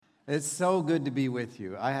It's so good to be with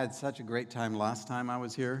you. I had such a great time last time I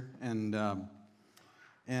was here, and I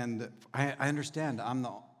understand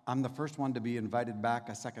I'm the first one to be invited back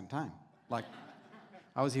a second time. Like,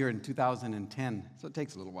 I was here in 2010, so it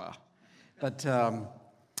takes a little while. But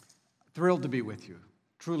thrilled to be with you.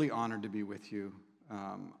 Truly honored to be with you.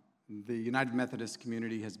 The United Methodist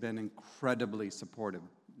community has been incredibly supportive.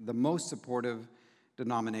 The most supportive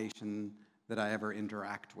denomination that I ever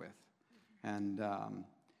interact with. And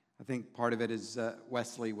I think part of it is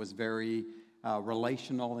Wesley was very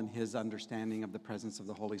relational in his understanding of the presence of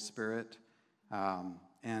the Holy Spirit.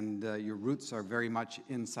 And your roots are very much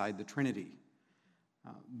inside the Trinity.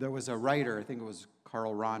 There was a writer, I think it was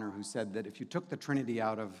Karl Rahner, who said that if you took the Trinity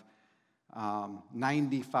out of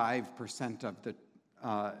 95% of the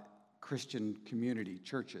Christian community,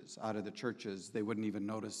 churches, out of the churches, they wouldn't even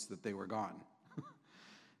notice that they were gone.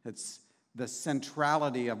 It's the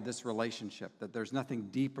centrality of this relationship, that there's nothing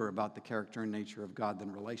deeper about the character and nature of God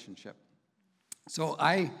than relationship. So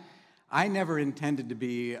I never intended to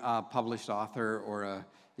be a published author or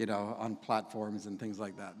on platforms and things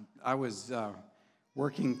like that. I was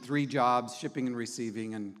working 3 jobs, shipping and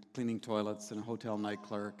receiving and cleaning toilets and a hotel night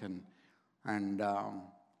clerk,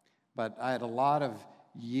 but I had a lot of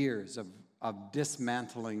years of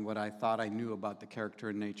dismantling what I thought I knew about the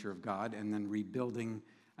character and nature of God, and then rebuilding.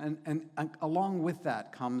 And along with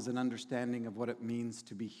that comes an understanding of what it means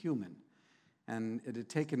to be human. And it had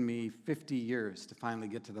taken me 50 years to finally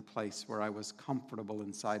get to the place where I was comfortable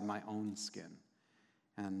inside my own skin.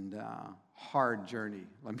 And hard journey,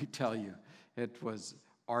 let me tell you. It was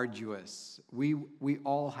arduous. We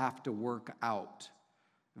all have to work out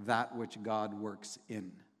that which God works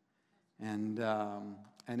in. And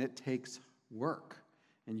it takes work.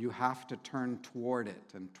 And you have to turn toward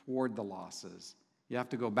it and toward the losses. You have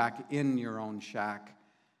to go back in your own shack.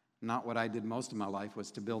 Not what I did most of my life was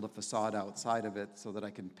to build a facade outside of it so that I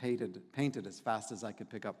can paint it as fast as I could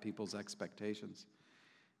pick up people's expectations.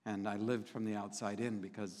 And I lived from the outside in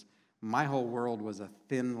because my whole world was a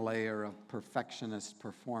thin layer of perfectionist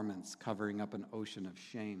performance covering up an ocean of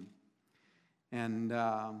shame. And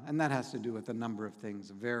that has to do with a number of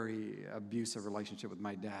things. A very abusive relationship with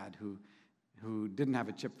my dad who didn't have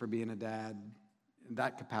a chip for being a dad.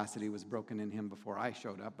 That capacity was broken in him before I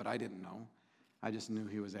showed up, but I didn't know. I just knew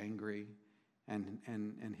he was angry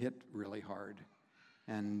and hit really hard.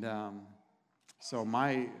 And so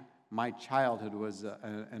my childhood was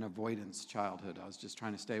an avoidance childhood. I was just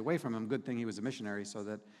trying to stay away from him. Good thing he was a missionary so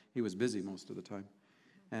that he was busy most of the time.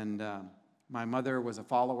 And my mother was a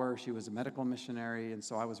follower. She was a medical missionary, and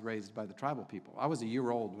so I was raised by the tribal people. I was a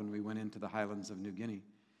year old when we went into the highlands of New Guinea,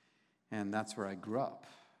 and that's where I grew up.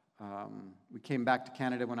 We came back to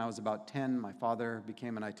Canada when I was about 10. My father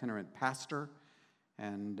became an itinerant pastor,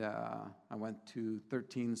 and I went to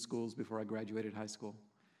 13 schools before I graduated high school.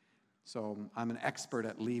 So I'm an expert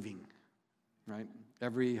at leaving, right?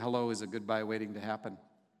 Every hello is a goodbye waiting to happen.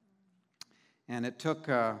 And it took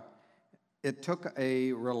a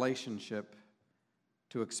relationship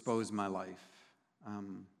to expose my life.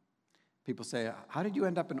 People say, "How did you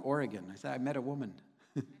end up in Oregon?" I said, "I met a woman."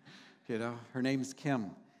 Her name's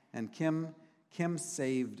Kim. And Kim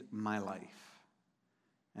saved my life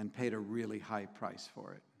and paid a really high price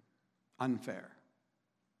for it. Unfair.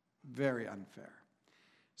 Very unfair.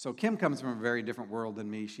 So Kim comes from a very different world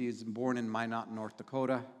than me. She's born in Minot, North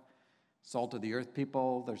Dakota. Salt of the earth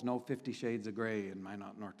people. There's no 50 shades of gray in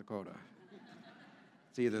Minot, North Dakota.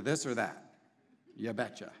 It's either this or that. You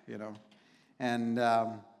betcha, And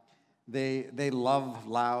they love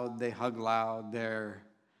loud. They hug loud.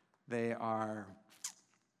 They are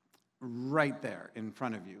right there in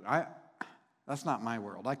front of you. That's not my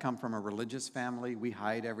world. I come from a religious family. We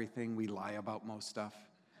hide everything. We lie about most stuff.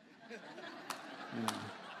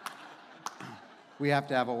 We have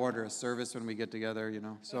to have an order of service when we get together,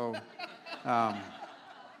 So,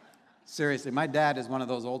 seriously, my dad is one of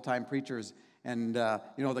those old-time preachers, and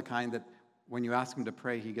the kind that when you ask him to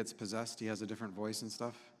pray, he gets possessed. He has a different voice and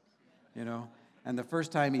stuff, And the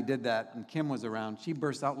first time he did that, and Kim was around, she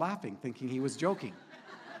burst out laughing, thinking he was joking.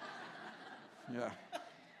 Yeah.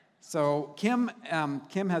 So Kim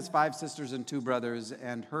has 5 sisters and 2 brothers,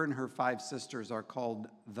 and her 5 sisters are called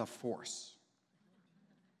the Force.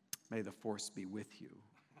 May the Force be with you.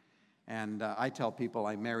 And I tell people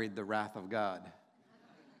I married the wrath of God,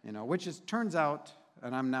 which turns out,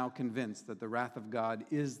 and I'm now convinced that the wrath of God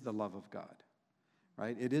is the love of God,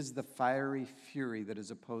 right? It is the fiery fury that is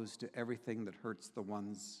opposed to everything that hurts the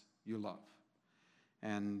ones you love.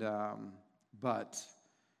 And but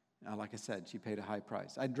like I said, she paid a high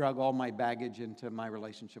price. I drug all my baggage into my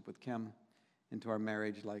relationship with Kim, into our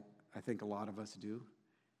marriage, like I think a lot of us do.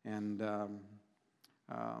 And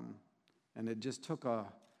and it just took a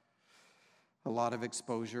lot of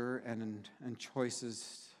exposure and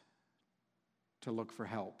choices to look for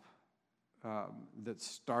help that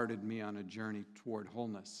started me on a journey toward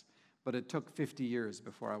wholeness. But it took 50 years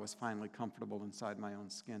before I was finally comfortable inside my own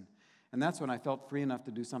skin. And that's when I felt free enough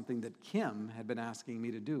to do something that Kim had been asking me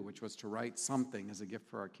to do, which was to write something as a gift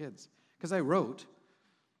for our kids. Because I wrote,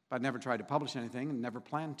 but I never tried to publish anything and never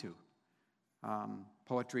planned to.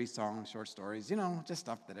 Poetry, songs, short stories, just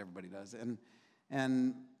stuff that everybody does.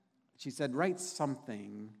 And she said, write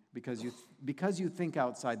something, because you think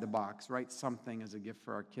outside the box, write something as a gift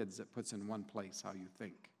for our kids that puts in one place how you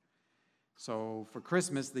think. So for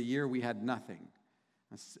Christmas, the year we had nothing,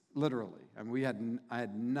 literally. I mean, I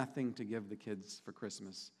had nothing to give the kids for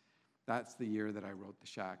Christmas. That's the year that I wrote The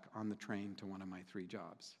Shack on the train to one of my 3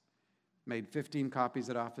 jobs. Made 15 copies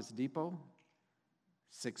at Office Depot,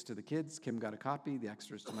 6 to the kids. Kim got a copy, the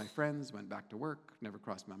extras to my friends, went back to work, never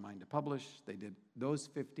crossed my mind to publish. They did, those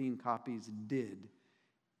 15 copies did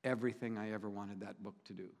everything I ever wanted that book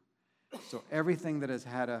to do. So everything that has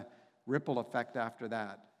had a ripple effect after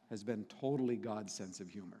that has been totally God's sense of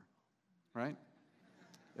humor, right?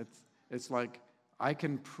 It's like I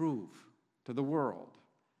can prove to the world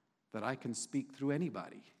that I can speak through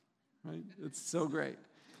anybody, right? It's so great.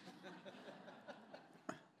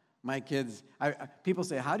 My kids, people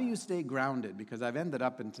say, how do you stay grounded? Because I've ended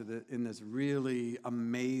up in this really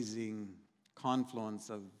amazing confluence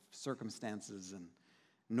of circumstances and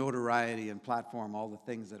notoriety and platform, all the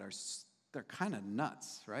things that they're kind of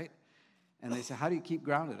nuts, right? And they say, how do you keep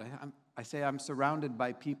grounded? I say, I'm surrounded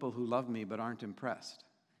by people who love me but aren't impressed.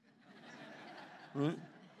 Right?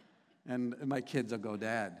 And my kids will go,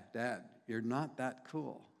 Dad, you're not that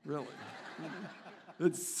cool, really.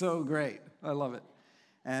 It's so great. I love it.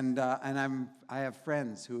 And I have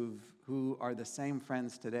friends who are the same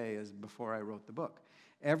friends today as before I wrote the book.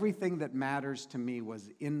 Everything that matters to me was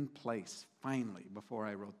in place, finally, before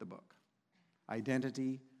I wrote the book.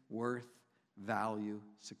 Identity, worth, value,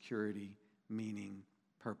 security, meaning,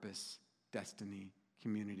 purpose, destiny,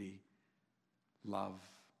 community, love.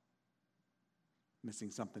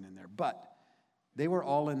 Missing something in there. But they were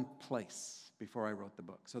all in place before I wrote the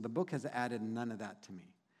book. So the book has added none of that to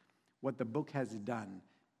me. What the book has done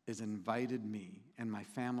is invited me and my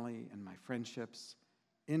family and my friendships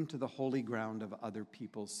into the holy ground of other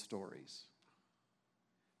people's stories.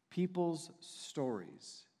 People's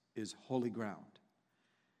stories is holy ground,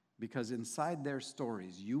 because inside their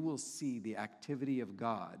stories you will see the activity of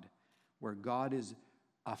God, where God is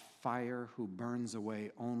a fire who burns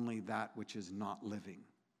away only that which is not living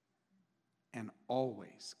and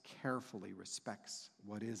always carefully respects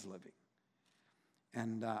what is living.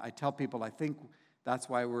 And I tell people, I think that's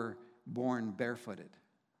why we're born barefooted,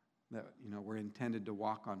 that we're intended to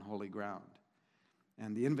walk on holy ground.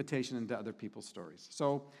 And the invitation into other people's stories.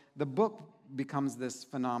 So the book becomes this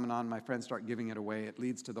phenomenon. My friends start giving it away. It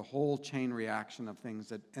leads to the whole chain reaction of things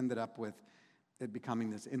that ended up with it becoming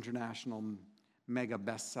this international mega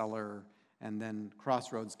bestseller. And then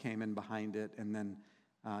Crossroads came in behind it. And then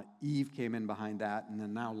Eve came in behind that. And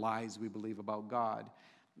then now Lies We Believe About God.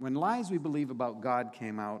 When Lies We Believe About God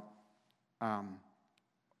came out,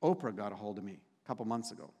 Oprah got a hold of me a couple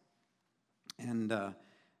months ago. And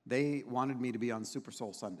they wanted me to be on Super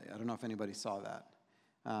Soul Sunday. I don't know if anybody saw that.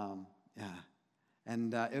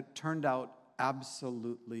 And it turned out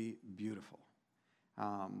absolutely beautiful.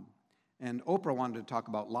 And Oprah wanted to talk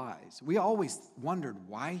about lies. We always wondered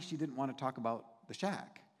why she didn't want to talk about the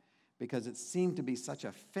Shack, because it seemed to be such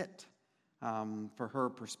a fit for her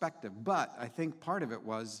perspective. But I think part of it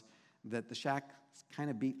was that the Shack kind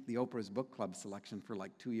of beat the Oprah's book club selection for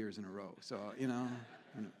like 2 years in a row. So,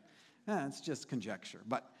 it's just conjecture.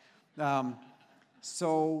 But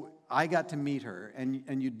so I got to meet her,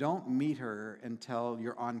 and you don't meet her until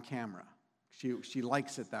you're on camera. She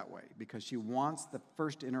likes it that way because she wants the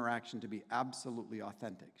first interaction to be absolutely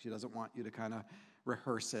authentic. She doesn't want you to kind of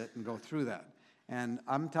rehearse it and go through that. And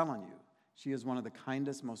I'm telling you, she is one of the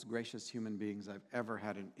kindest, most gracious human beings I've ever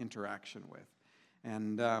had an interaction with.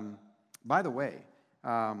 And by the way,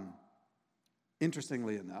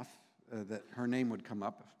 interestingly enough, that her name would come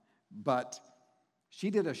up, but she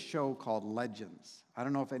did a show called Legends. I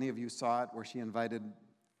don't know if any of you saw it, where she invited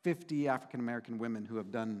 50 African-American women who have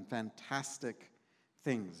done fantastic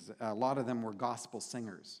things. A lot of them were gospel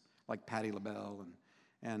singers, like Patti LaBelle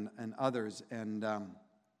and others, and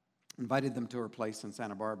invited them to her place in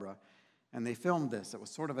Santa Barbara. And they filmed this. It was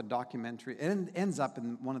sort of a documentary. It ends up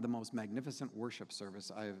in one of the most magnificent worship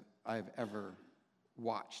services I've ever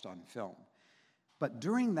watched on film. But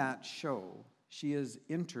during that show, she is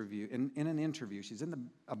in an interview. She's in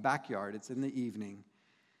a backyard. It's in the evening,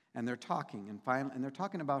 and they're talking, and they're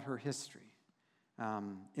talking about her history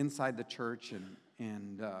inside the church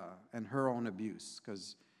and her own abuse,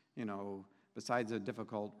 because besides a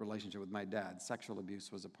difficult relationship with my dad, sexual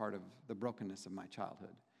abuse was a part of the brokenness of my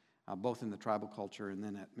childhood, both in the tribal culture and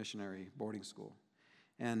then at missionary boarding school.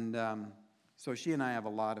 And so she and I have a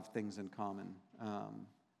lot of things in common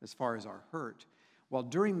as far as our hurt. Well,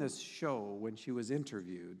 during this show, when she was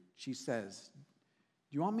interviewed, she says,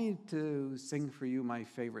 "Do you want me to sing for you my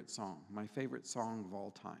favorite song of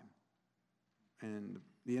all time?" And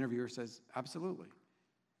the interviewer says, "Absolutely."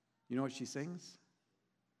 You know what she sings?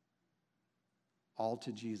 "All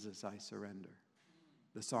to Jesus I Surrender,"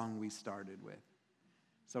 the song we started with.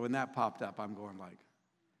 So when that popped up, I'm going like,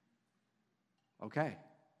 okay,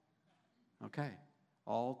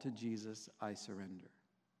 all to Jesus I surrender.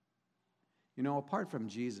 Apart from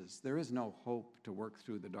Jesus, there is no hope to work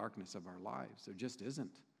through the darkness of our lives. There just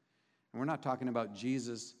isn't. And we're not talking about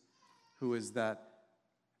Jesus, who is that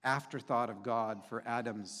afterthought of God for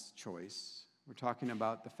Adam's choice. We're talking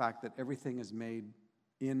about the fact that everything is made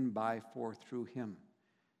in, by, for, through him.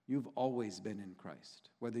 You've always been in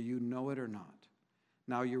Christ, whether you know it or not.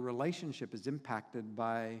 Now, your relationship is impacted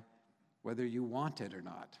by whether you want it or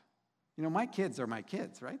not. My kids are my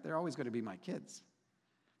kids, right? They're always going to be my kids.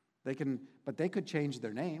 But they could change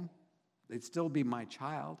their name. They'd still be my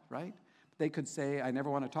child, right? They could say, "I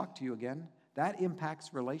never want to talk to you again." That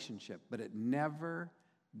impacts relationship, but it never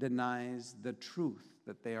denies the truth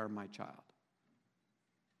that they are my child.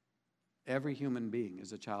 Every human being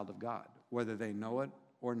is a child of God, whether they know it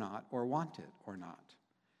or not, or want it or not,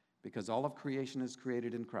 because all of creation is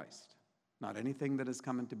created in Christ. Not anything that has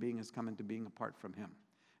come into being has come into being apart from him.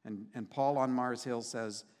 And Paul on Mars Hill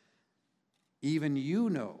says, "Even you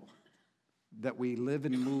know that we live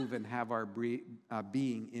and move and have our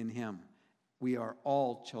being in him. We are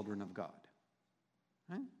all children of God."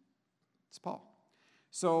 Right? It's Paul.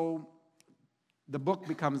 So the book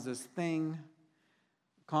becomes this thing.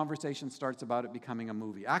 Conversation starts about it becoming a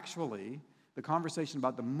movie. Actually, the conversation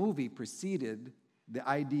about the movie preceded the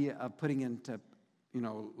idea of putting into,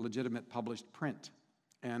 legitimate published print.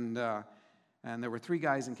 And there were 3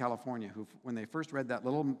 guys in California who, when they first read that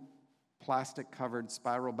little plastic-covered,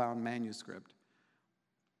 spiral-bound manuscript,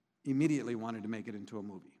 immediately wanted to make it into a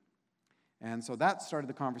movie. And so that started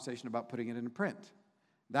the conversation about putting it into print.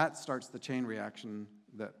 That starts the chain reaction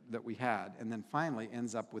that we had, and then finally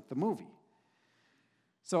ends up with the movie.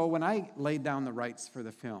 So when I laid down the rights for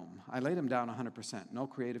the film, I laid them down 100%. No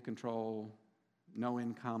creative control, no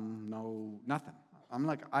income, nothing.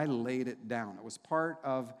 I laid it down. It was part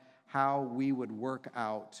of how we would work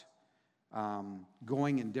out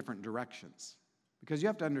going in different directions. Because you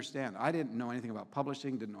have to understand, I didn't know anything about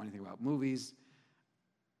publishing, didn't know anything about movies.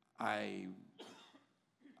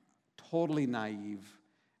 Totally naive,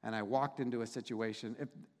 and I walked into a situation. If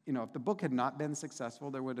the book had not been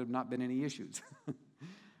successful, there would have not been any issues.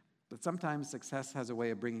 But sometimes success has a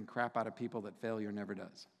way of bringing crap out of people that failure never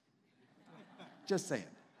does. Just saying.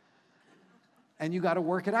 And you got to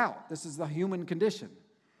work it out. This is the human condition.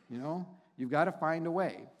 You've got to find a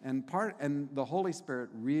way. And the Holy Spirit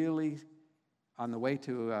really, on the way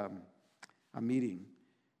to a meeting,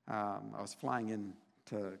 I was flying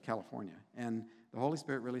into California, and the Holy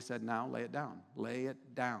Spirit really said, "Now lay it down. Lay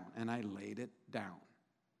it down." And I laid it down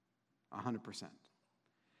 100%.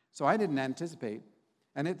 So I didn't anticipate,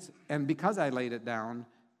 and because I laid it down,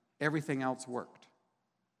 everything else worked,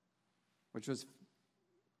 which was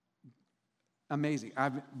amazing.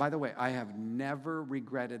 By the way, I have never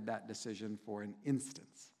regretted that decision for an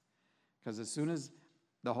instance, because as soon as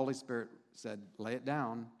the Holy Spirit said, "Lay it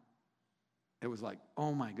down," it was like,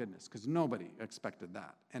 oh my goodness, because nobody expected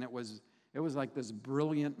that. And it was like this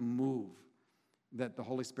brilliant move that the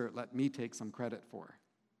Holy Spirit let me take some credit for.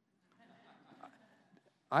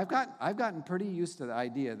 I've gotten pretty used to the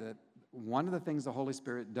idea that one of the things the Holy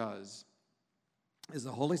Spirit does is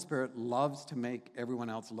the Holy Spirit loves to make everyone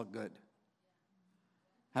else look good.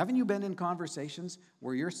 Haven't you been in conversations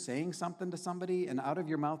where you're saying something to somebody and out of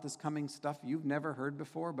your mouth is coming stuff you've never heard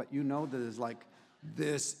before, but you know that is like,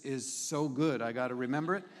 this is so good, I got to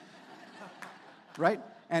remember it? Right?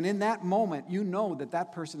 And in that moment, you know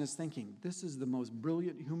that person is thinking, this is the most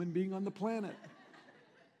brilliant human being on the planet.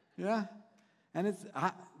 Yeah? And it's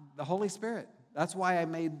the Holy Spirit. That's why I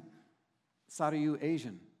made Sarayu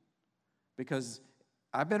Asian. Because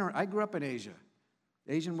I grew up in Asia.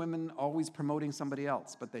 Asian women always promoting somebody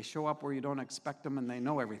else, but they show up where you don't expect them and they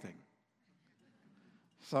know everything.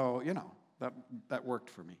 So, that worked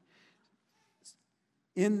for me.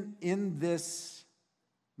 In this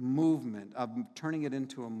movement of turning it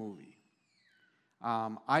into a movie,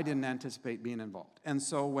 I didn't anticipate being involved. And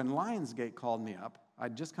so when Lionsgate called me up,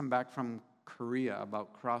 I'd just come back from Korea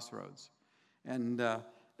about Crossroads, and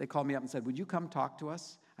they called me up and said, would you come talk to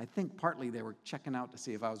us? I think partly they were checking out to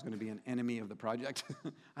see if I was going to be an enemy of the project.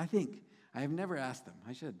 I think. I have never asked them.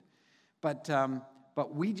 I should.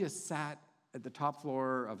 But we just sat at the top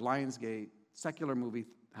floor of Lionsgate, secular movie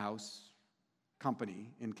house company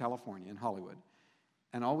in California, in Hollywood,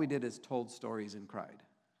 and all we did is told stories and cried.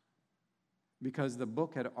 Because the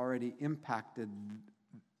book had already impacted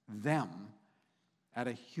them at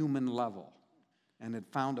a human level and had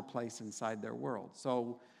found a place inside their world.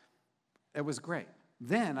 So it was great.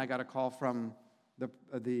 Then I got a call from the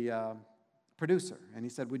producer, and he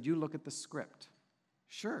said, would you look at the script?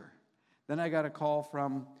 Sure. Then I got a call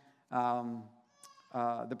from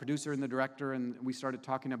the producer and the director, and we started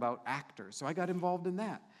talking about actors. So I got involved in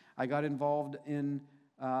that. I got involved in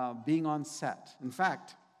being on set. In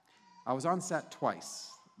fact, I was on set twice.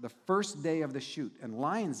 The first day of the shoot, and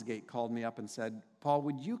Lionsgate called me up and said, Paul,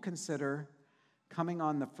 would you consider coming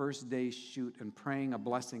on the first day's shoot and praying a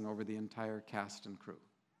blessing over the entire cast and crew?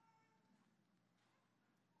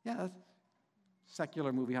 Yeah,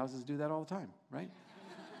 secular movie houses do that all the time, right?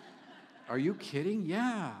 Are you kidding?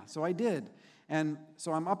 Yeah. So I did. And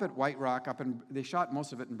so I'm up at White Rock, they shot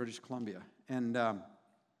most of it in British Columbia. And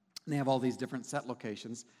they have all these different set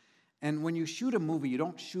locations. And when you shoot a movie, you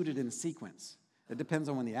don't shoot it in sequence. It depends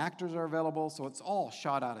on when the actors are available, so it's all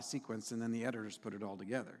shot out of sequence, and then the editors put it all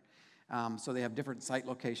together. So they have different site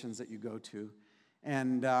locations that you go to.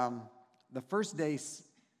 And the first day,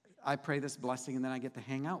 I pray this blessing, and then I get to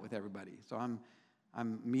hang out with everybody. So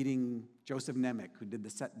I'm meeting Joseph Nemec, who did the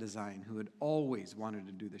set design, who had always wanted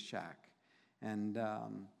to do the shack. And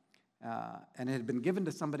it had been given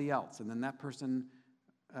to somebody else, and then that person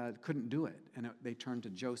couldn't do it, and they turned to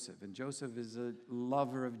Joseph. And Joseph is a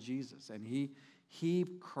lover of Jesus, and he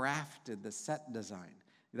crafted the set design.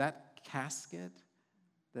 That casket,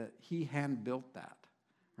 he hand-built that,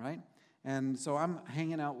 right? And so I'm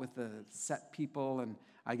hanging out with the set people, and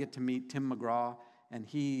I get to meet Tim McGraw, and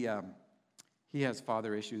he has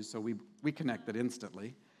father issues, so we connected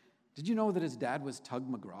instantly. Did you know that his dad was Tug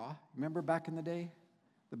McGraw? Remember back in the day,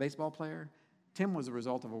 the baseball player? Tim was a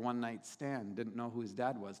result of a one-night stand, didn't know who his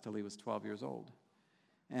dad was till he was 12 years old.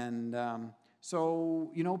 And so,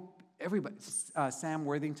 you know, everybody, Sam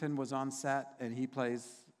Worthington was on set, and he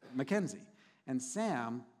plays Mackenzie. And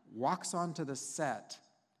Sam walks onto the set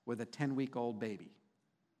with a 10-week-old baby,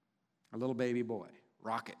 a little baby boy,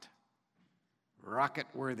 Rocket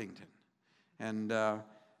Worthington. And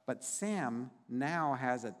but Sam now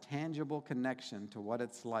has a tangible connection to what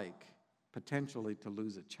it's like potentially to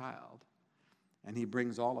lose a child. And he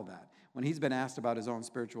brings all of that. When he's been asked about his own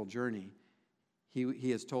spiritual journey,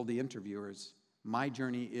 he has told the interviewers, my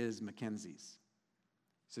journey is Mackenzie's.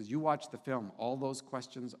 He says, you watch the film, all those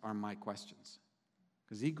questions are my questions.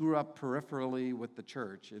 Because he grew up peripherally with the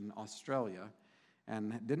church in Australia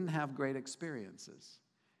and didn't have great experiences.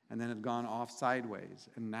 And then had gone off sideways,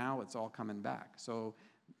 and now it's all coming back. So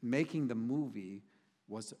making the movie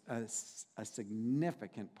was a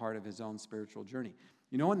significant part of his own spiritual journey.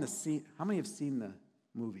 You know, in the scene, how many have seen the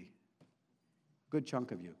movie? Good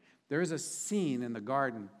chunk of you. There is a scene in the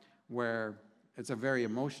garden where it's a very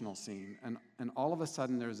emotional scene, and all of a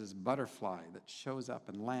sudden there's this butterfly that shows up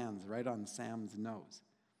and lands right on Sam's nose.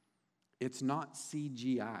 It's not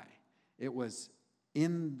CGI. It was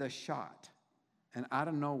in the shot. And out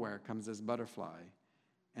of nowhere comes this butterfly,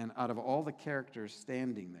 and out of all the characters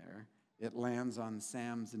standing there, it lands on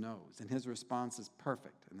Sam's nose. And his response is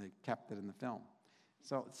perfect, and they kept it in the film.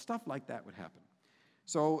 So stuff like that would happen.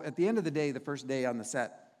 So at the end of the day, the first day on the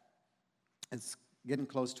set, it's getting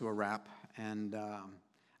close to a wrap, and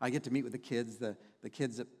I get to meet with the kids, the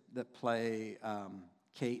kids that play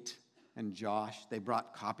Kate and Josh. They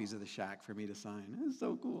brought copies of the shack for me to sign. It was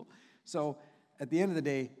so cool. So at the end of the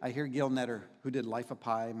day, I hear Gil Netter, who did Life of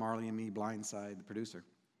Pi, Marley and Me, Blindside, the producer.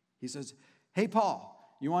 He says, hey,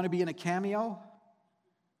 Paul, you want to be in a cameo?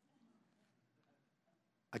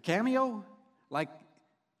 A cameo? Like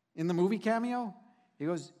in the movie Cameo? He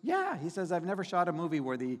goes, yeah. He says, I've never shot a movie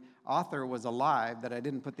where the author was alive that I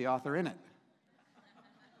didn't put the author in it.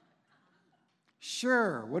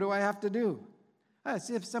 Sure, what do I have to do?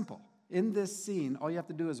 It's simple. In this scene, all you have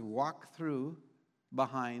to do is walk through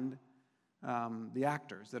behind the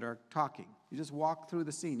actors that are talking. You just walk through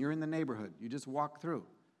the scene. You're in the neighborhood. You just walk through.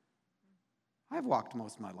 I've walked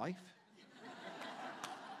most of my life.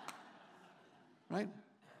 Right?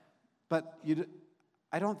 But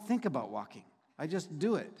I don't think about walking. I just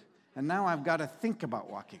do it. And now I've got to think about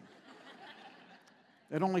walking.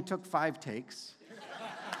 It only took 5 takes.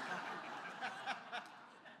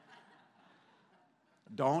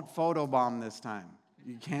 Don't photobomb this time.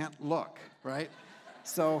 You can't look, right?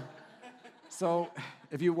 So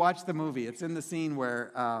if you watch the movie, it's in the scene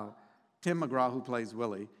where Tim McGraw, who plays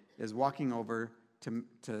Willie, is walking over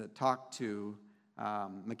to talk to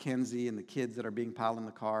Mackenzie and the kids that are being piled in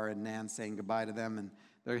the car, and Nan's saying goodbye to them, and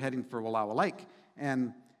they're heading for Wallowa Lake.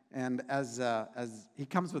 And as he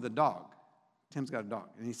comes with a dog, Tim's got a dog,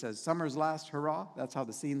 and he says, "Summer's last, hurrah." That's how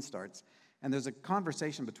the scene starts. And there's a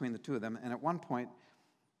conversation between the two of them, and at one point,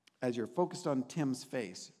 as you're focused on Tim's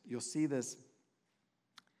face, you'll see this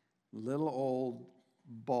little old,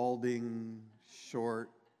 balding, short,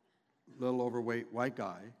 little overweight white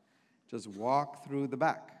guy just walk through the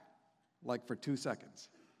back, like for 2 seconds.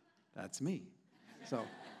 That's me. So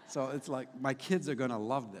it's like, my kids are going to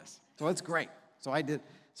love this. So it's great. So I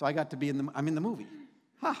got to be I'm in the movie.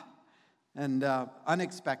 And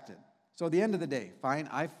unexpected. So at the end of the day, fine,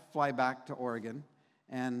 I fly back to Oregon,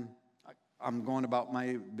 and I'm going about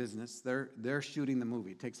my business. They're shooting the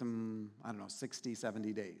movie. It takes them, 60,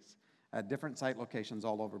 70 days at different site locations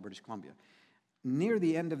all over British Columbia. Near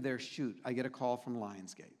the end of their shoot, I get a call from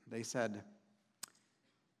Lionsgate. They said,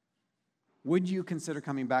 "Would you consider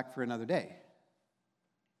coming back for another day?"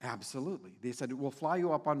 Absolutely. They said, "We'll fly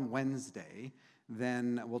you up on Wednesday.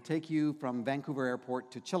 Then we'll take you from Vancouver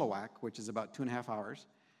Airport to Chilliwack, which is about 2.5 hours,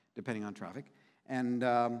 depending on traffic. And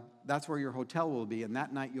that's where your hotel will be. And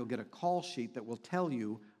that night you'll get a call sheet that will tell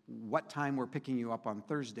you what time we're picking you up on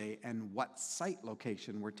Thursday and what site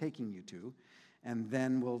location we're taking you to. And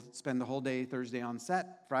then we'll spend the whole day Thursday on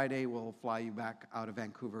set. Friday we'll fly you back out of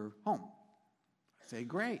Vancouver home." I say,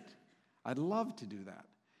 "Great. I'd love to do that."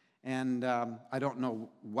 And I don't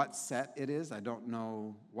know what set it is. I don't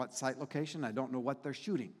know what site location. I don't know what they're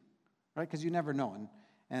shooting, right? Because you never know.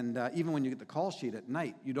 And even when you get the call sheet at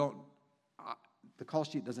night, the call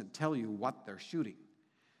sheet doesn't tell you what they're shooting.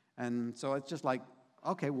 And so it's just like,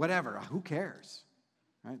 okay, whatever. Who cares?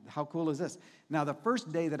 Right? How cool is this? Now, the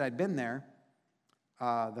first day that I'd been there,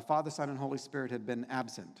 the Father, Son, and Holy Spirit had been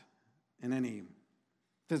absent in any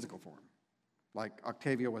physical form. Like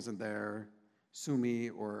Octavia wasn't there. Sumi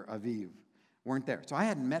or Aviv weren't there. So I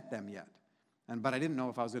hadn't met them yet. But I didn't know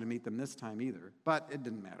if I was going to meet them this time either. But it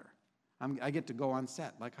didn't matter. I get to go on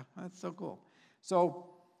set. Like, that's so cool. So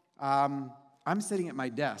I'm sitting at my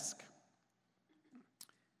desk.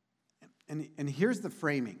 And here's the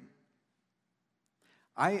framing.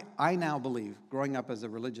 I now believe, growing up as a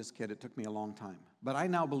religious kid, it took me a long time. But I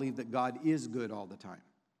now believe that God is good all the time.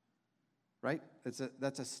 Right?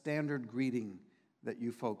 That's a standard greeting that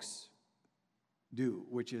you folks do,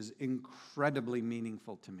 which is incredibly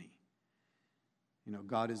meaningful to me.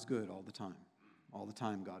 God is good all the time. All the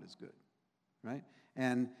time God is good, right?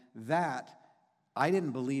 And that, I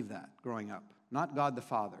didn't believe that growing up. Not God the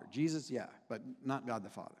Father. Jesus, yeah, but not God the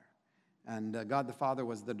Father. And God the Father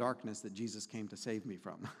was the darkness that Jesus came to save me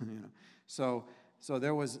from. So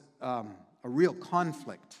there was a real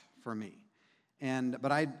conflict for me.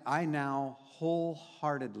 But I now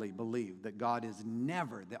wholeheartedly believe that God is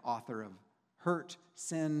never the author of hurt,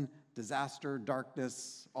 sin, disaster,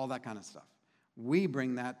 darkness, all that kind of stuff. We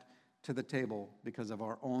bring that to the table because of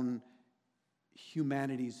our own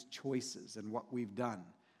humanity's choices and what we've done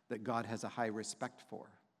that God has a high respect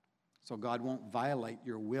for. So God won't violate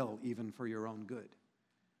your will even for your own good,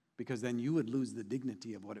 because then you would lose the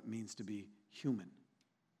dignity of what it means to be human.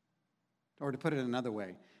 Or to put it another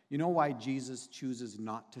way, you know why Jesus chooses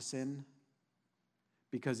not to sin?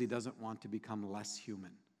 Because he doesn't want to become less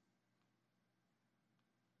human.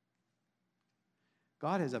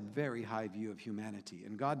 God has a very high view of humanity,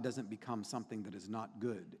 and God doesn't become something that is not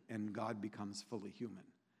good, and God becomes fully human.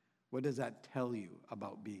 What does that tell you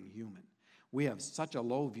about being human? We have such a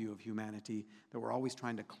low view of humanity that we're always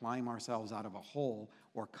trying to climb ourselves out of a hole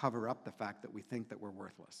or cover up the fact that we think that we're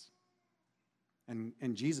worthless.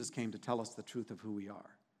 And Jesus came to tell us the truth of who we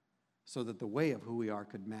are, so that the way of who we are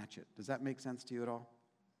could match it. Does that make sense to you at all?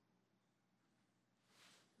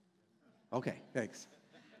 Okay, thanks.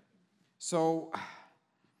 So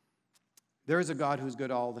there is a God who's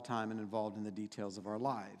good all the time and involved in the details of our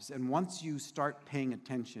lives. And once you start paying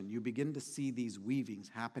attention, you begin to see these weavings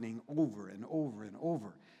happening over and over and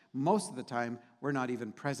over. Most of the time, we're not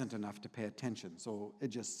even present enough to pay attention, so it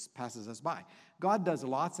just passes us by. God does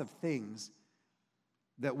lots of things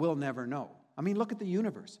that we'll never know. I mean, look at the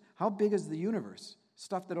universe. How big is the universe?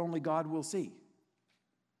 Stuff that only God will see.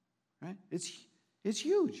 Right? It's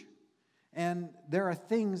huge. And there are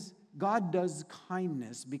things, God does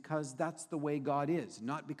kindness because that's the way God is,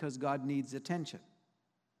 not because God needs attention.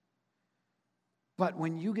 But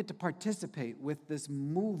when you get to participate with this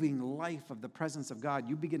moving life of the presence of God,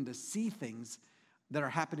 you begin to see things that are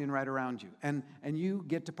happening right around you, and you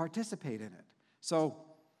get to participate in it. So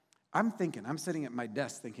I'm sitting at my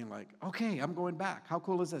desk thinking like, okay, I'm going back. How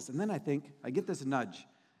cool is this? And then I get this nudge.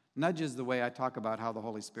 Nudge is the way I talk about how the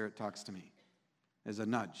Holy Spirit talks to me, is a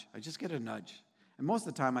nudge. I just get a nudge. And most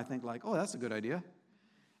of the time I think like, oh, that's a good idea.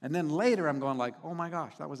 And then later I'm going like, oh my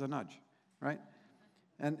gosh, that was a nudge, right?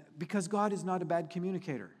 And because God is not a bad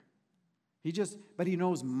communicator. But he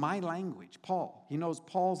knows my language, Paul. He knows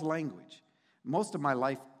Paul's language. Most of my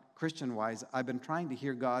life, Christian-wise, I've been trying to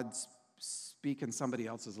hear God speak in somebody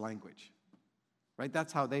else's language, right?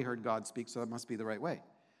 That's how they heard God speak, so that must be the right way.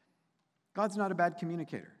 God's not a bad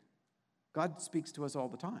communicator. God speaks to us all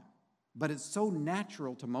the time. But it's so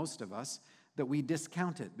natural to most of us that we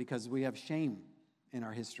discount it because we have shame in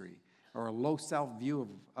our history or a low self-view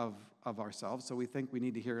of ourselves, so we think we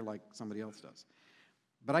need to hear like somebody else does.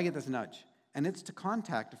 But I get this nudge, and it's to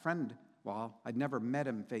contact a friend. Well, I'd never met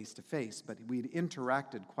him face-to-face, but we'd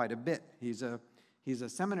interacted quite a bit. He's a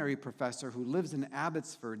seminary professor who lives in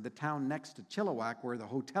Abbotsford, the town next to Chilliwack, where the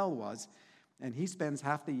hotel was, and he spends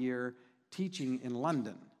half the year teaching in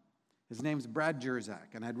London. His name's Brad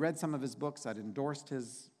Jerzak, and I'd read some of his books. I'd endorsed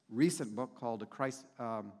his recent book called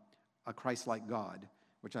A Christ-Like God,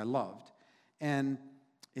 which I loved. And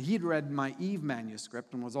he'd read my Eve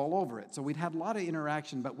manuscript and was all over it. So we'd had a lot of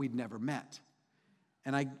interaction, but we'd never met.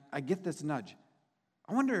 And I get this nudge.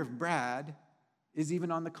 I wonder if Brad is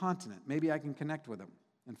even on the continent. Maybe I can connect with him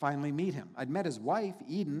and finally meet him. I'd met his wife,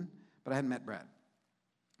 Eden, but I hadn't met Brad.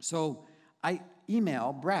 So I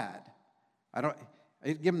email Brad. I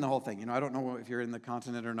give him the whole thing. I don't know if you're in the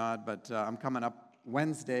continent or not, but I'm coming up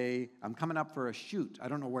Wednesday. I'm coming up for a shoot. I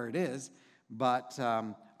don't know where it is, but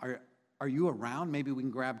are you around? Maybe we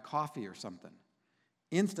can grab coffee or something.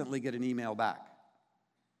 Instantly get an email back.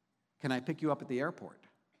 Can I pick you up at the airport?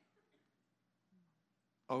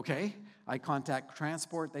 Okay. I contact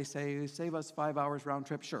transport. They say, save us 5 hours round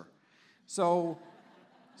trip. Sure. So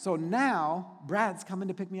now Brad's coming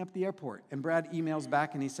to pick me up at the airport. And Brad emails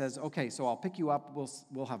back and he says, okay, so I'll pick you up.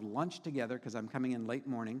 We'll have lunch together because I'm coming in late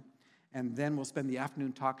morning. And then we'll spend the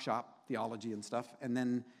afternoon talk shop, theology and stuff. And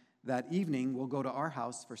then that evening, we'll go to our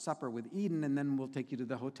house for supper with Eden, and then we'll take you to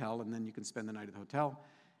the hotel, and then you can spend the night at the hotel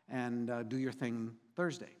and do your thing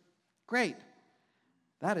Thursday. Great.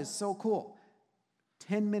 That is so cool.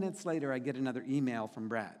 10 minutes later, I get another email from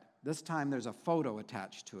Brad. This time, there's a photo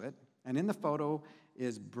attached to it, and in the photo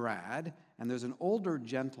is Brad, and there's an older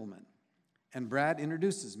gentleman. And Brad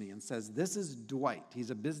introduces me and says, this is Dwight.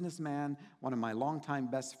 He's a businessman, one of my longtime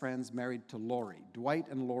best friends, married to Lori, Dwight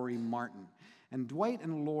and Lori Martin. And Dwight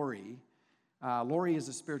and Lori is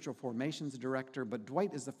a spiritual formations director, but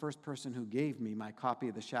Dwight is the first person who gave me my copy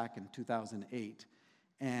of The Shack in 2008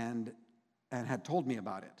 and had told me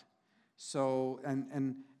about it. So,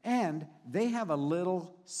 and they have a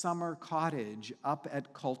little summer cottage up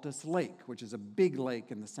at Cultus Lake, which is a big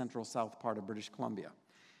lake in the central south part of British Columbia.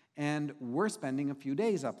 And we're spending a few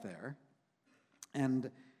days up there.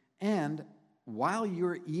 And while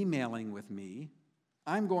you're emailing with me,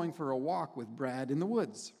 I'm going for a walk with Brad in the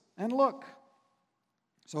woods. And look.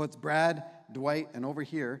 So it's Brad, Dwight, and over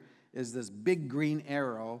here is this big green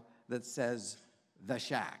arrow that says, The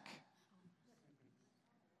Shack.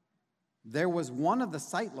 There was one of the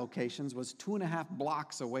site locations was 2.5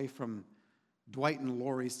 blocks away from Dwight and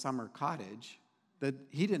Lori's summer cottage that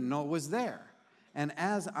he didn't know was there. And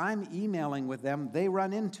as I'm emailing with them, they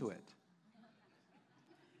run into it.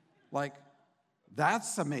 Like,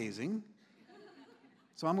 that's amazing.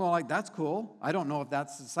 So I'm going like, that's cool. I don't know if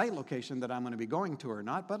that's the site location that I'm going to be going to or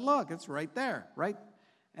not, but look, it's right there, right?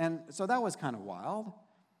 And so that was kind of wild.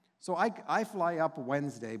 So I fly up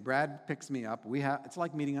Wednesday. Brad picks me up. It's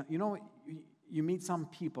like meeting, you meet some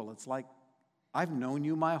people. It's like, I've known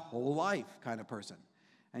you my whole life kind of person.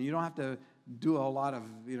 And you don't have to do a lot of,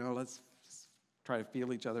 let's try to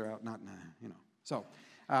feel each other out. So,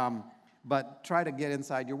 but try to get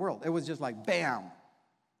inside your world. It was just like, bam.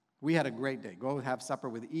 We had a great day. Go have supper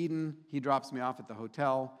with Eden. He drops me off at the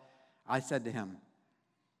hotel. I said to him,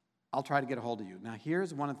 I'll try to get a hold of you. Now,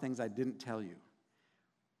 here's one of the things I didn't tell you.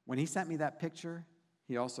 When he sent me that picture,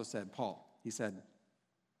 he also said, Paul, he said,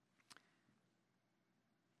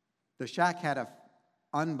 The Shack had an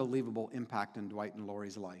unbelievable impact in Dwight and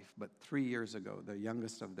Lori's life, but 3 years ago, the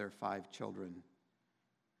youngest of their 5 children,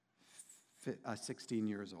 16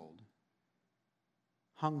 years old,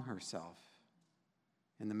 hung herself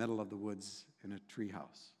in the middle of the woods in a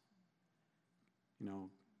treehouse.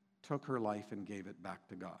 Took her life and gave it back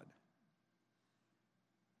to God.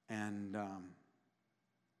 And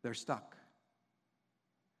they're stuck.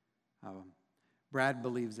 Brad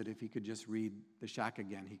believes that if he could just read The Shack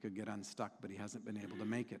again, he could get unstuck, but he hasn't been able to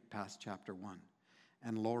make it past chapter 1.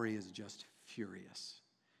 And Lori is just furious.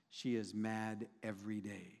 She is mad every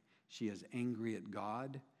day. She is angry at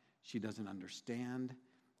God. She doesn't understand.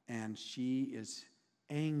 And she is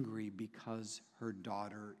angry because her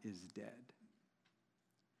daughter is dead.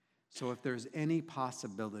 So if there's any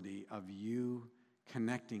possibility of you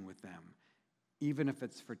connecting with them, even if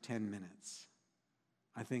it's for 10 minutes,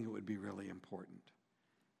 I think it would be really important.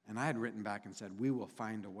 And I had written back and said, we will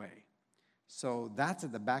find a way. So that's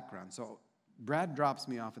at the background. So Brad drops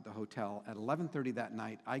me off at the hotel. At 11:30 that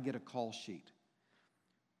night, I get a call sheet.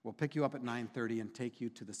 We'll pick you up at 9:30 and take you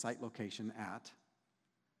to the site location at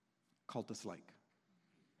Cultus Lake.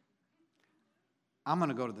 I'm going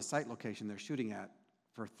to go to the site location they're shooting at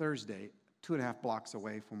for Thursday, 2.5 blocks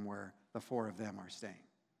away from where the 4 of them are staying.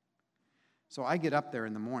 So I get up there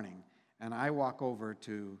in the morning, and I walk over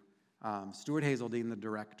to Stuart Hazeldine, the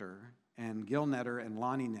director, and Gil Netter and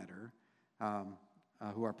Lonnie Netter,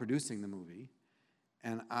 who are producing the movie.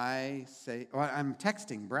 And I say, well, I'm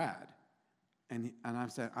texting Brad, and I'm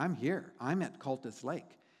saying, I'm here. I'm at Cultus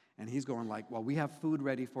Lake. And he's going like, well, we have food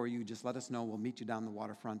ready for you. Just let us know. We'll meet you down the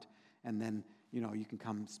waterfront, and then, you can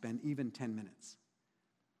come spend even 10 minutes.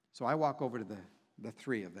 So I walk over to the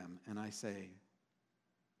 3 of them, and I say,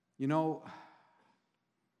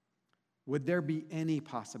 would there be any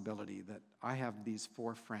possibility that I have these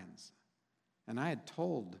 4 friends? And I had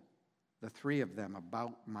told the 3 of them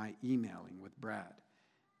about my emailing with Brad.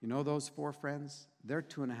 Those 4 friends? They're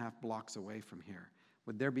 2.5 blocks away from here.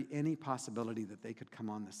 Would there be any possibility that they could come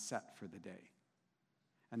on the set for the day?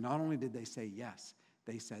 And not only did they say yes,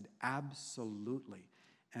 they said absolutely.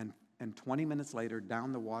 And 20 minutes later,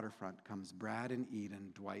 down the waterfront comes Brad and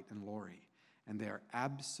Eden, Dwight and Lori. And they are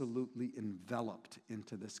absolutely enveloped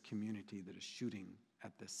into this community that is shooting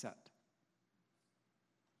at this set.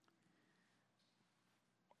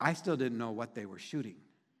 I still didn't know what they were shooting.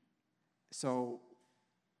 So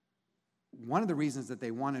one of the reasons that they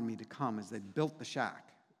wanted me to come is they built the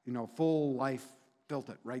shack. Full life built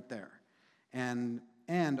it right there. And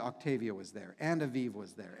Octavia was there, and Aviv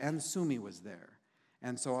was there, and Sumi was there.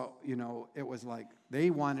 And so, it was like they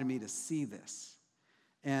wanted me to see this.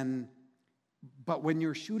 But when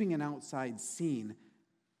you're shooting an outside scene,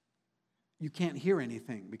 you can't hear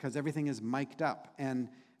anything because everything is mic'd up. And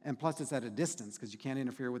plus it's at a distance because you can't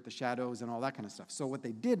interfere with the shadows and all that kind of stuff. So what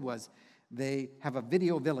they did was they have a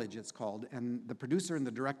video village, it's called, and the producer and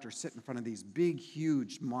the director sit in front of these big,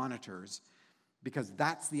 huge monitors because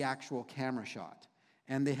that's the actual camera shot.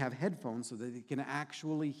 And they have headphones so that they can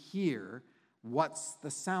actually hear what's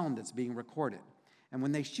the sound that's being recorded. And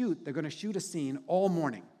when they shoot, they're going to shoot a scene all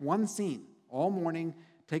morning, one scene. All morning,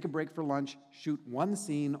 take a break for lunch, shoot one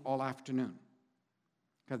scene all afternoon.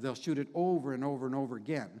 Because they'll shoot it over and over and over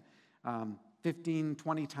again, 15,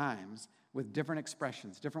 20 times with different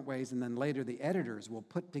expressions, different ways, and then later the editors will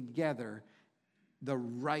put together the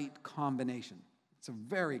right combination. It's a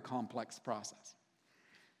very complex process.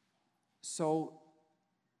 So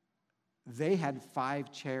they had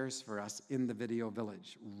 5 chairs for us in the video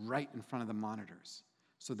village, right in front of the monitors,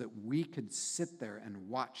 so that we could sit there and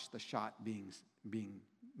watch the shot being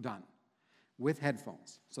done with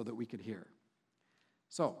headphones so that we could hear.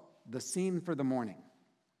 So, the scene for the morning.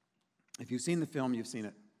 If you've seen the film, you've seen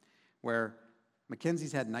it, where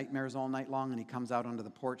Mackenzie's had nightmares all night long and he comes out onto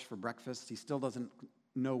the porch for breakfast. He still doesn't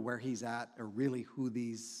know where he's at or really who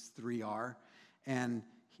these 3 are. And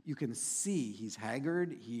you can see he's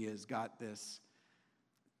haggard. He has got this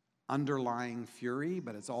underlying fury,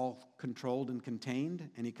 but it's all controlled and contained.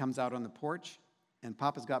 And he comes out on the porch, and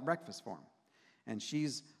Papa's got breakfast for him. And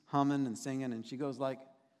she's humming and singing, and she goes like,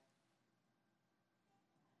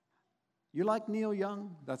 "You like Neil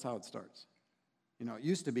Young?" That's how it starts. It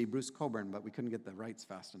used to be Bruce Coburn, but we couldn't get the rights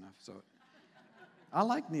fast enough. So I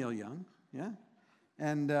like Neil Young, yeah.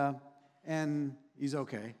 And he's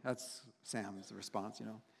okay. That's Sam's response,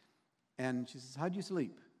 And she says, "How'd you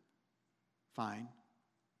sleep?" "Fine."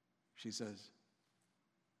 She says,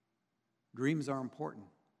 "Dreams are important.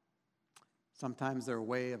 Sometimes they're a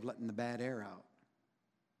way of letting the bad air out.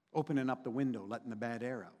 Opening up the window, letting the bad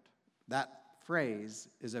air out." That phrase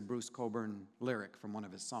is a Bruce Coburn lyric from one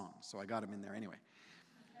of his songs, so I got him in there anyway.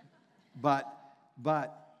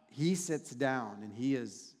 But he sits down and he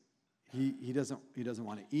doesn't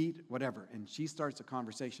want to eat, whatever, and she starts a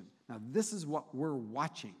conversation. Now this is what we're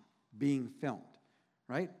watching being filmed,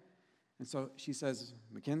 right? And so she says,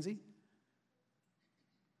 "Mackenzie,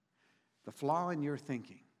 the flaw in your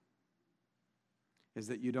thinking is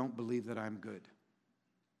that you don't believe that I'm good.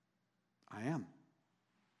 I am.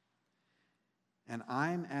 And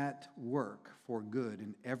I'm at work for good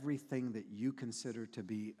in everything that you consider to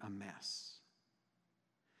be a mess.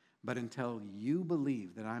 But until you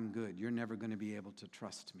believe that I'm good, you're never going to be able to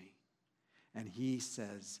trust me. And he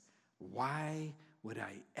says, why would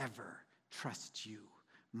I ever trust you?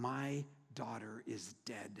 My daughter is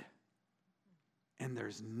dead. And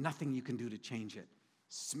there's nothing you can do to change it.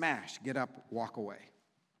 Smash, get up, walk away.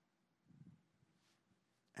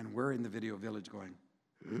 And we're in the video village going,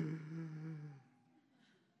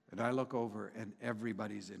 and I look over and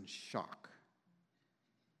everybody's in shock.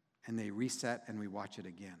 And they reset and we watch it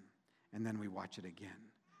again. And then we watch it again.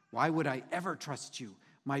 Why would I ever trust you?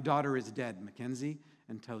 My daughter is dead, Mackenzie.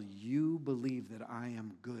 Until you believe that I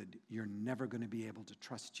am good, you're never going to be able to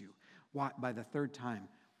trust you. Why? By the third time,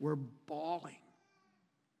 we're bawling.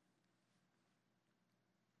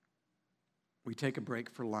 We take a break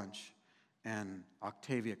for lunch, and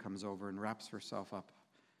Octavia comes over and wraps herself up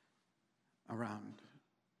around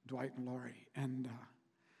Dwight and Lori. And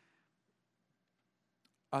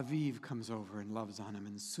Aviv comes over and loves on him,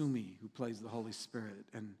 and Sumi, who plays the Holy Spirit.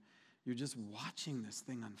 And you're just watching this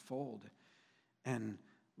thing unfold. And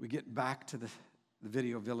we get back to the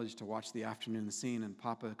video village to watch the afternoon scene, and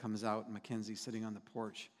Papa comes out, and Mackenzie's sitting on the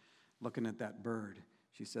porch looking at that bird.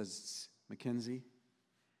 She says, Mackenzie,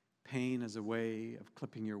 pain is a way of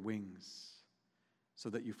clipping your wings so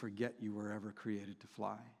that you forget you were ever created to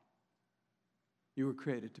fly. You were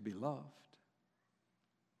created to be loved.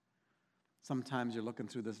 Sometimes you're looking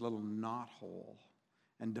through this little knothole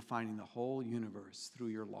and defining the whole universe through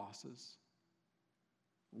your losses.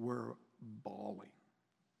 We're bawling.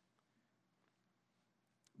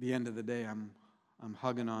 At the end of the day, I'm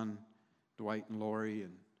hugging on Dwight and Lori,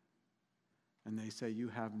 and they say, you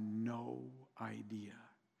have no idea.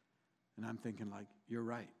 And I'm thinking, like, you're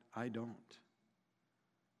right, I don't.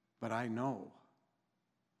 But I know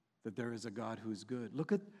that there is a God who's good.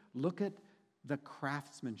 Look at the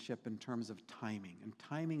craftsmanship in terms of timing. And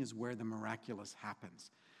timing is where the miraculous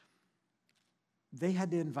happens. They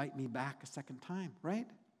had to invite me back a second time, right?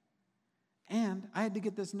 And I had to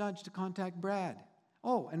get this nudge to contact Brad.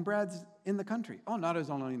 Oh, and Brad's in the country. Oh, not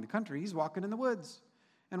only in the country, he's walking in the woods.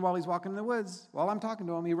 And while he's walking in the woods, while I'm talking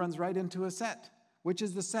to him, he runs right into a set, which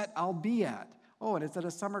is the set I'll be at. Oh, and it's at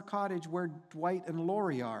a summer cottage where Dwight and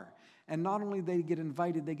Lori are. And not only they get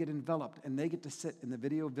invited, they get enveloped, and they get to sit in the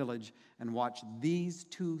video village and watch these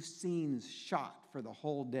two scenes shot for the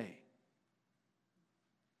whole day.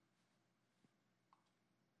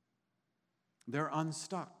 They're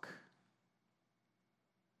unstuck.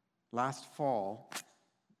 Last fall,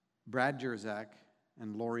 Brad Jerzak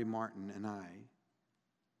and Lori Martin and I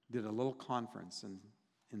did a little conference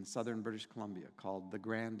in southern British Columbia called The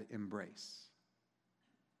Grand Embrace.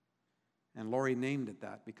 And Lori named it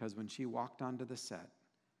that because when she walked onto the set,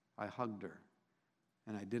 I hugged her,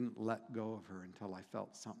 and I didn't let go of her until I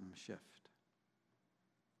felt something shift.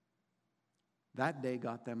 That day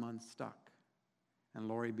got them unstuck, and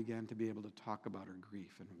Lori began to be able to talk about her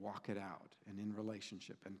grief and walk it out, and in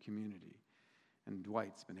relationship and community. And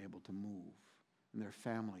Dwight's been able to move, and their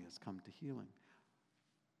family has come to healing.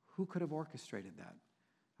 Who could have orchestrated that?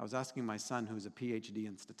 I was asking my son, who's a PhD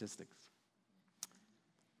in statistics.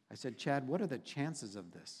 I said, Chad, what are the chances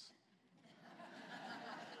of this?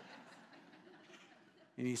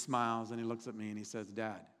 And he smiles and he looks at me and he says,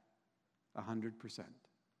 Dad, 100%.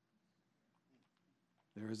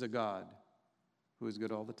 There is a God who is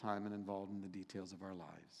good all the time and involved in the details of our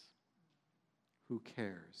lives, who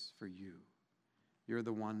cares for you. You're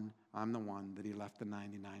the one, I'm the one that he left the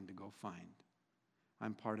 99 to go find.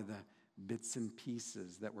 I'm part of the bits and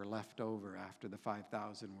pieces that were left over after the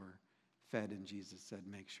 5,000 were fed, and Jesus said,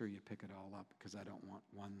 make sure you pick it all up because I don't want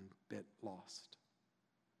one bit lost.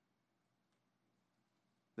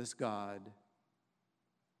 This God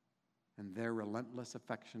and their relentless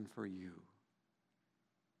affection for you,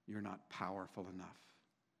 you're not powerful enough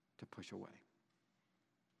to push away.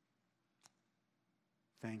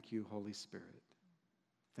 Thank you, Holy Spirit.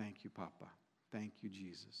 Thank you, Papa. Thank you,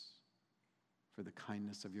 Jesus, for the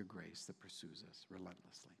kindness of your grace that pursues us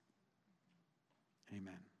relentlessly.